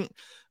be. I think,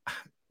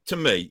 to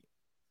me,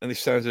 and this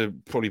sounds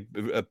probably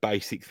a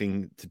basic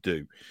thing to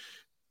do,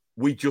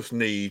 we just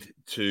need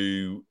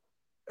to.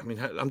 I mean,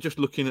 I'm just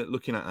looking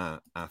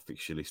at our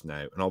fixture list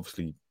now, and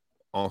obviously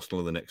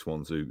Arsenal are the next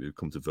ones who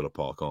come to Villa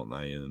Park, aren't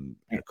they? And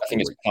I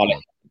think it's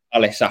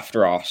Palace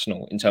after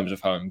Arsenal in terms of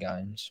home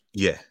games.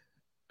 Yeah,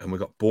 and we've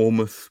got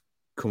Bournemouth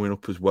coming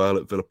up as well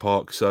at Villa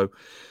Park. So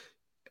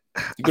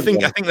I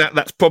think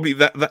that's probably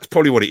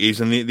what it is,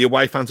 and the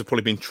away fans have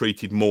probably been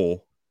treated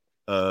more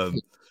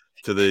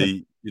to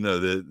the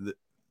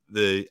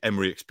the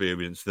Emery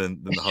experience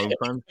than the home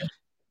fans.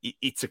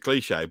 It's a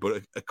cliche,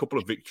 but a couple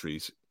of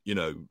victories,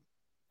 at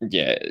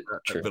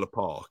Villa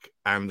Park,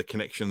 and the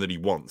connection that he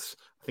wants,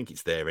 I think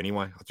it's there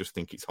anyway. I just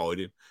think it's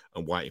hiding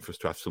and waiting for us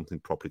to have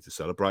something properly to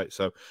celebrate.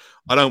 So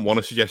I don't want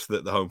to suggest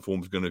that the home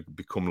form is going to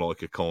become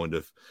like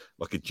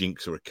a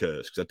jinx or a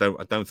curse, because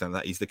I don't think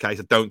that is the case.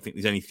 I don't think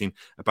there's anything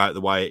about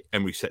the way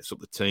Emery sets up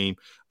the team.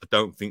 I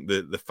don't think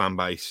that the fan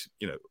base,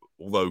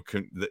 although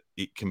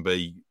it can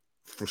be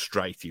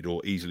frustrated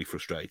or easily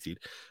frustrated,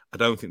 I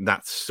don't think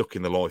that's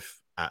sucking the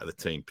life out of the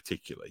team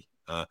particularly.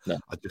 No.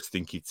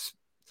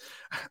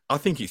 I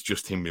think it's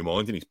just him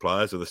reminding his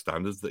players of the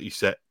standards that he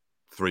set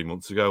 3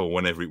 months ago, or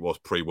whenever it was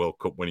pre-World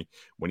Cup, when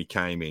he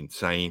came in,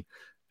 saying,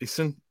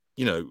 listen,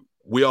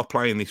 we are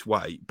playing this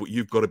way, but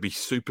you've got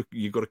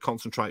to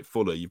concentrate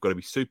fully. You've got to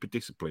be super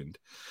disciplined.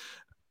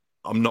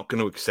 I'm not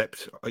going to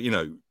accept,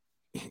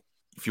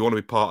 if you want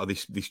to be part of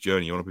this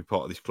journey, you want to be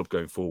part of this club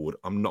going forward,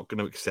 I'm not going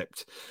to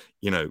accept,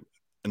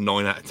 a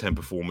 9 out of 10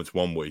 performance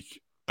one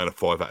week and a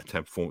 5 out of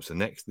 10 performance the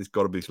next. There's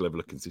got to be this level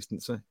of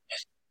consistency.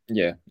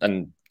 Yeah,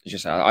 and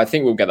I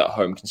think we'll get that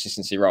home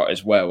consistency right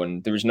as well.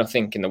 And there is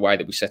nothing in the way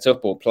that we set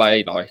up or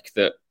play like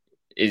that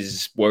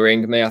is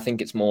worrying me. I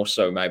think it's more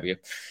so maybe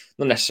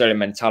not necessarily a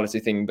mentality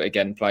thing, but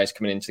again, players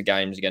coming into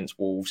games against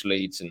Wolves,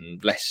 Leeds,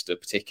 and Leicester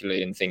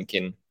particularly, and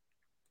thinking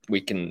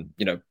we can,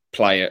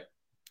 play at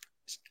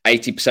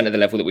 80% of the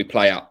level that we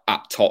play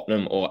at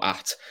Tottenham or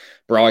at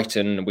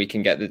Brighton, and we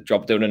can get the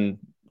job done. And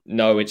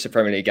no, it's a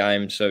Premier League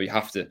game, so you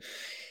have to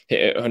hit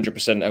it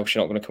 100%, else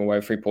you're not going to come away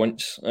with 3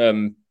 points.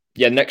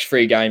 Next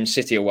 3 games: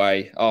 City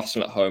away,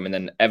 Arsenal at home, and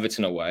then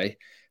Everton away.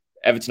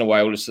 Everton away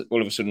all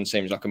of a sudden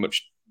seems like a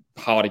much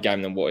harder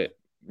game than what it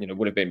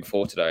would have been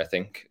before today. I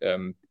think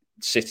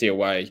City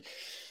away,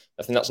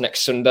 I think that's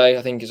next Sunday.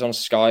 I think it's on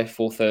Sky,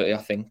 4:30.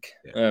 I think.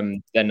 Yeah.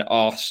 Then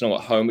Arsenal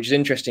at home, which is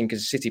interesting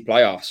because City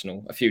play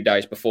Arsenal a few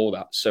days before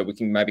that, so we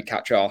can maybe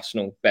catch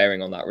Arsenal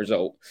bearing on that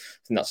result.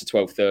 I think that's at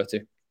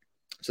 12:30.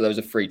 So those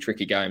are 3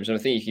 tricky games, and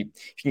I think if you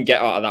can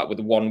get out of that with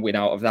 1 win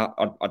out of that,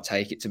 I'd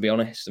take it. To be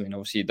honest, I mean,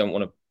 obviously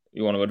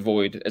you want to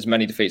avoid as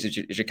many defeats as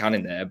you can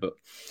in there, but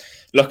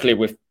luckily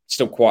we're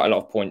still quite a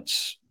lot of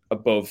points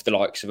above the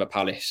likes of a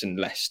Palace and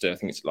Leicester. I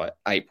think it's like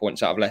 8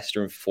 points out of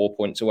Leicester and 4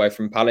 points away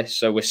from Palace.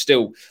 So we're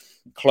still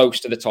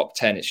close to the top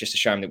 10. It's just a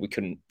shame that we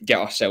couldn't get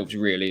ourselves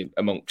really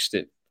amongst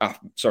it.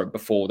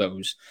 Before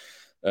those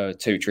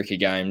 2 tricky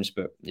games.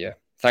 But yeah,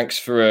 thanks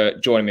for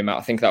joining me, Matt.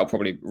 I think that'll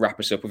probably wrap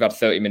us up. We've had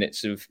 30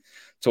 minutes of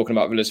talking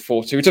about Villa's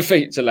 4-2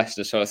 defeat to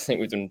Leicester, so I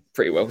think we've done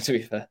pretty well, to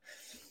be fair.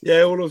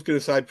 Yeah, all I was going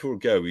to say before we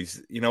go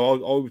is, I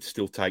would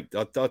still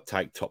I'd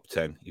take top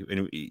 10.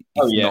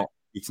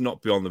 It's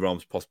not beyond the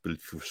realms of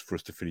possibility for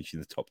us to finish in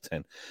the top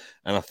 10.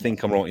 And I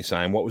think I'm right in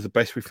saying, what was the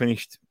best we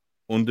finished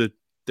under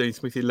Dean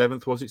Smith?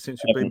 11th, was it, since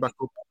we've been back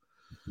up?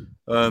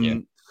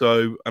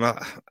 So, and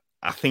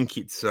I think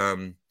it's,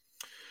 I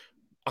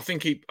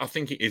think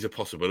it is a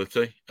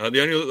possibility.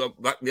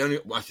 The only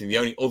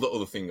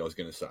other thing I was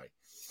going to say,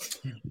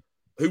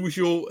 who was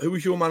your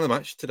man of the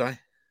match today?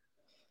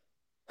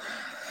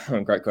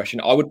 Great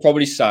question. I would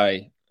probably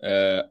say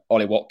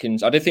Ollie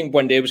Watkins. I did think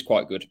Buendia was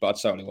quite good, but I'd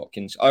say Ollie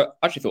Watkins. I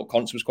actually thought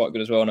Conte was quite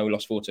good as well. I know we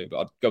lost 4-2, but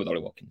I'd go with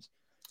Ollie Watkins.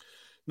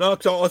 No, I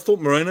thought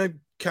Moreno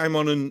came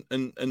on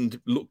and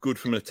looked good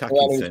from an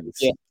attacking sense.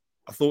 Yeah.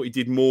 I thought he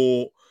did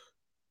more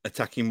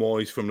attacking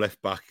wise from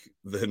left back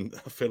than,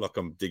 I feel like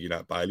I'm digging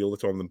out Bailey all the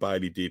time, than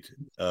Bailey did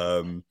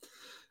from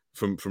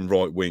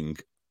right wing.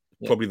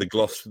 Yeah. Probably the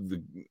gloss,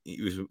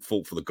 he was at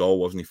fault for the goal,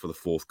 wasn't he, for the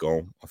 4th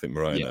goal? I think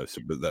Moreno. Yeah.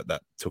 So, but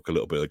that took a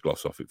little bit of the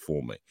gloss off it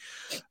for me.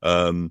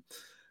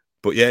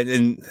 But yeah,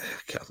 and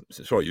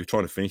sorry, you were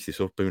trying to finish this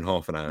up, been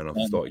half an hour, and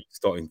I'm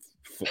starting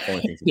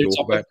finding things to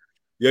talk about.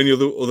 The only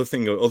other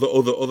thing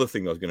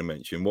I was going to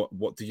mention,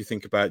 what did you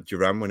think about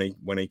Duran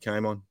when he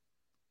came on?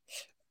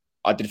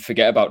 I did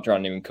forget about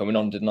Duran even coming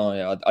on, didn't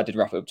I? I did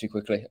wrap it up too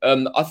quickly.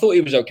 I thought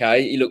he was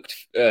okay. He looked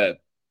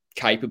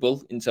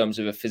capable in terms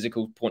of a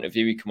physical point of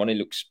view. He come on, he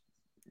looks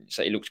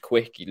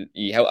quick.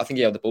 I think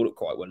he held the ball up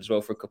quite well as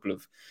well for a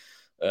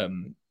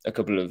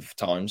couple of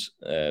times.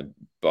 But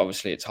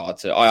obviously it's hard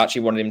to. I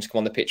actually wanted him to come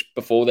on the pitch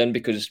before then,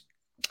 because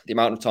the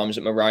amount of times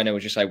that Moreno,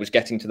 as you say, was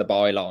getting to the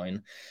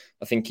byline.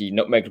 I think he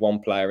nutmegged one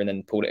player and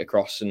then pulled it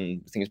across,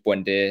 and I think it's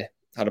Buendia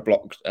had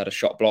a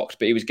shot blocked,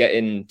 but he was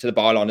getting to the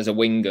byline as a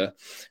winger,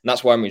 and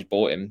that's why we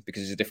bought him,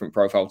 because he's a different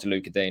profile to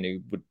Luca Dean, who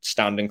would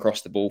stand and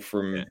cross the ball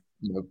from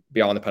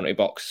behind the penalty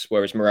box,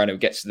 whereas Moreno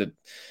gets to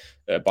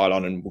the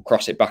byline and will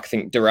cross it back. I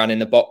think Duran in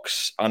the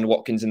box and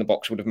Watkins in the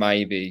box would have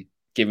maybe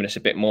given us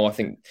a bit more. I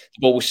think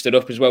the ball was stood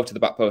up as well to the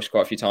back post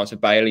quite a few times for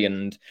Bailey,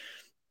 and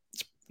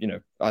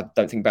I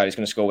don't think Bailey's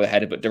going to score with a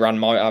header, but Duran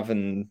might have,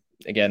 and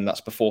again, that's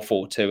before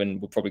 4-2,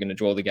 and we're probably going to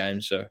draw the game.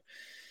 So,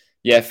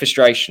 yeah,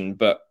 frustration,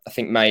 but I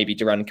think maybe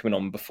Duran coming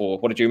on before.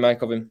 What did you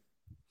make of him?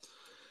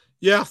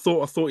 Yeah, I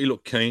thought he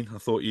looked keen. I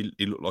thought he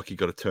looked like he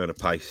got a turn of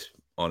pace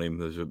on him.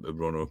 There's a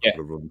run or a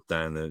couple of runs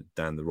down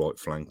the right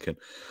flank, and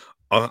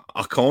I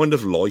kind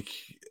of like,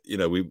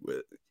 you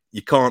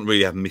can't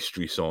really have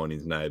mystery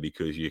signings now,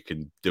 because you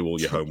can do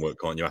all your homework,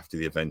 can't you, after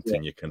the event,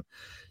 and you kind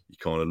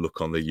of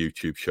look on the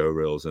YouTube show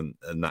reels and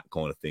that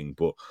kind of thing.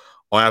 But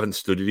I haven't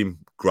studied him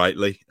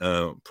greatly.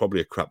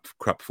 Probably a crap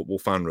football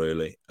fan,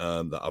 really,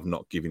 that I've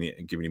not given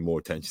him more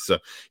attention. So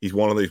he's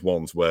one of these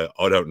ones where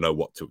I don't know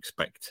what to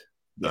expect.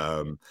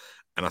 Yeah.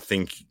 And I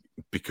think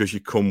because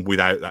you come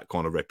without that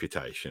kind of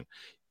reputation,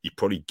 you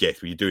probably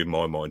get, well, you do in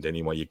my mind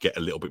anyway, you get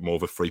a little bit more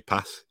of a free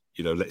pass.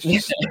 Let's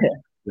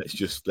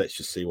just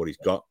see what he's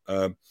got.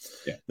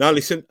 Now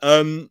listen,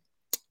 what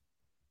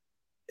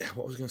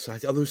was I going to say?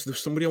 There was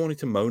somebody I wanted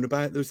to moan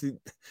about. There was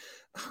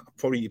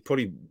probably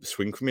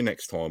swing for me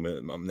next time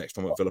at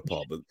Villa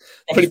Park. But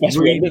he's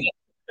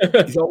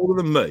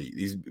older than me.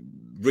 He's a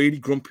really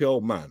grumpy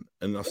old man.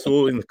 And I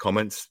saw in the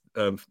comments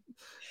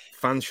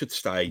fans should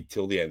stay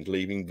till the end.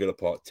 Leaving Villa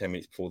Park 10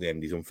 minutes before the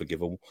end is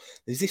unforgivable.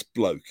 There's this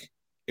bloke,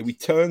 if he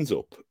turns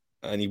up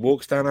and he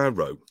walks down our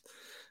road,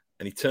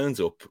 and he turns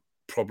up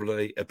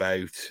probably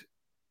about,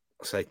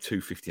 say,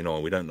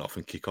 2:59. We don't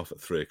often kick off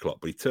at 3 o'clock,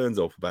 but he turns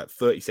up about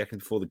 30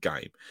 seconds before the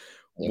game,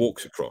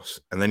 walks across,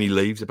 and then he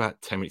leaves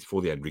about 10 minutes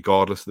before the end,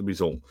 regardless of the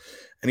result.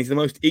 And he's the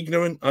most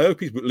ignorant. I hope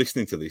he's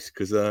listening to this,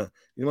 because he's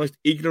the most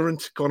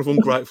ignorant, kind of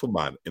ungrateful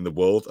man in the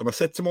world. And I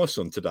said to my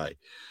son today,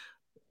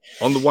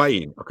 on the way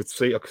in, I could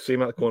see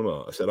him at the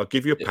corner. I said, I'll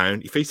give you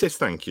 £1. If he says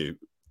thank you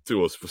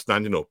to us for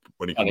standing up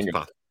when he comes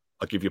past,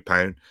 I'll give you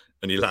 £1.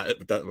 And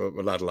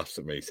my lad laughs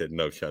at me. He said,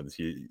 no chance,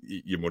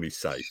 your money's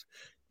safe.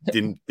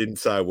 Didn't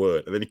say a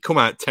word. And then he come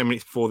out 10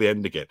 minutes before the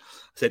end again.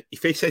 I said,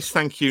 if he says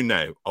thank you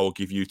now, I'll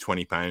give you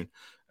 £20.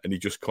 And he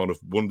just kind of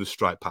wanders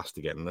straight past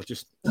again. And I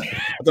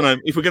don't know,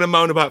 if we're going to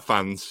moan about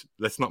fans,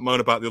 let's not moan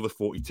about the other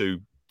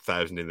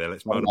 42,000 in there.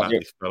 Let's moan about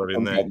this fella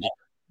in there.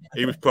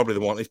 He was probably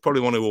the one. He's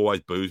probably the one who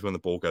always boos when the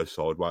ball goes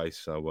sideways.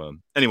 So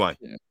anyway,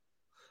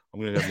 I'm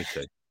going to have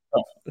my tea.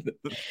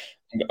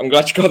 I'm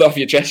glad you got that off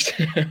your chest.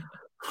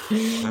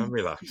 And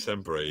relax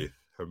and breathe.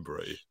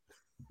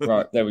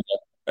 Right, there we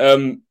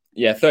go.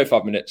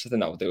 35 minutes. I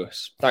think that will do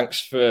us. Thanks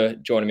for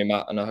joining me,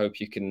 Matt, and I hope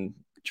you can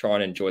try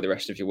and enjoy the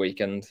rest of your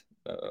weekend.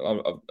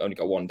 I've only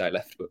got one day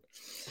left, but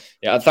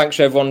and thanks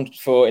to everyone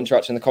for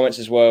interacting in the comments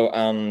as well.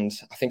 And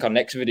I think our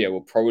next video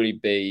will probably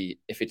be,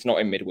 if it's not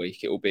in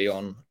midweek, it will be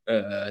on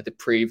the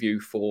preview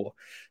for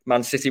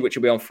Man City, which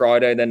will be on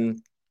Friday.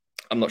 Then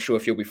I'm not sure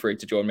if you'll be free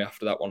to join me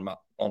after that one, Matt,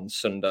 on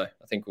Sunday.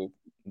 I think we'll.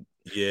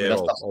 Yeah,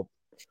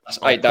 that's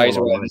 8 days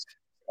away.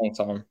 Long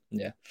time.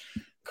 Yeah.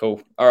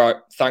 Cool. All right.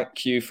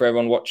 Thank you for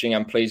everyone watching,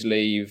 and please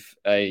leave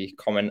a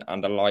comment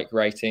and a like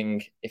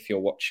rating if you're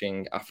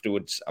watching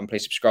afterwards, and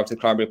please subscribe to the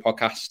Claret and Blue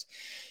podcast.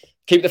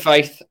 Keep the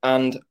faith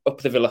and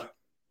up the Villa.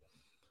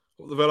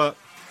 Up the Villa.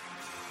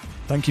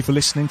 Thank you for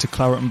listening to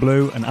Claret and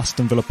Blue and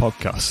Aston Villa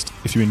podcast.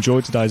 If you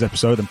enjoyed today's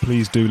episode, then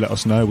please do let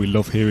us know. We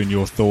love hearing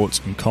your thoughts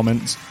and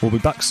comments. We'll be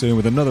back soon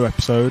with another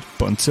episode,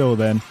 but until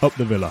then, up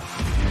the Villa.